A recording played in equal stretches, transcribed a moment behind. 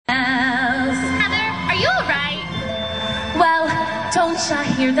I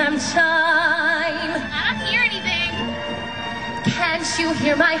hear them chime. I don't hear anything. Can't you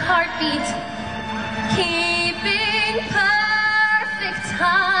hear my heartbeat? Keeping perfect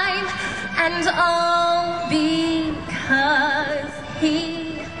time. And all because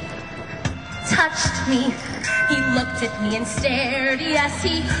he touched me. He looked at me and stared. Yes,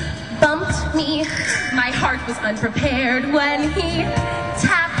 he bumped me. My heart was unprepared when he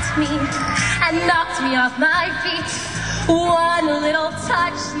tapped me and knocked me off my feet. One little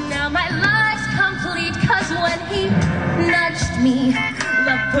touch, now my life's complete. 'Cause when he nudged me,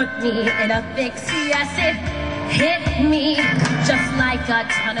 love put me in a fix. Yes, it hit me just like a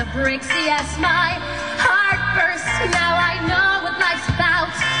ton of bricks. Yes, my heart burst. Now I know what life's about.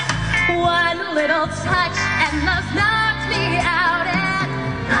 One little touch and love knocked me out. And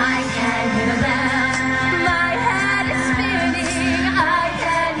I can hear the bell. My head is spinning. I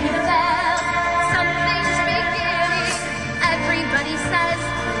can hear the bell. Something's beginning. Everybody says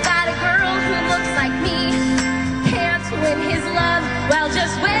that a girl who looks like me can't win his love. Well,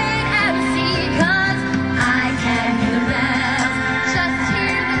 just wait and see. 'Cause I can hear the bells. Just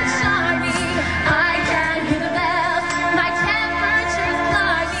hear them chiming. I can hear the bells. My temperature's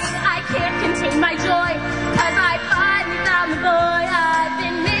climbing. I can't contain my joy. 'Cause I finally found the boy I've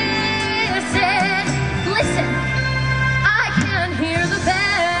been missing. Listen, I can hear the bells.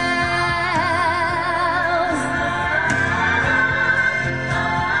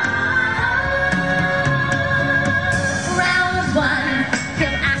 Round one,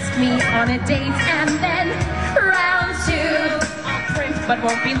 he'll ask me on a date. And then round two, I'll print but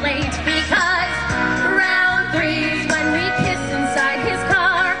won't be late. Because round three's when we kiss inside his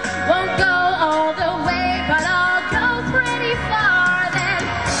car. Won't go all the way, but I'll go pretty far. Then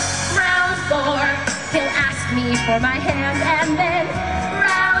round four, he'll ask me for my hand. And then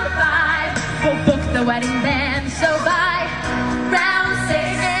round five, we'll book the wedding band. So bye.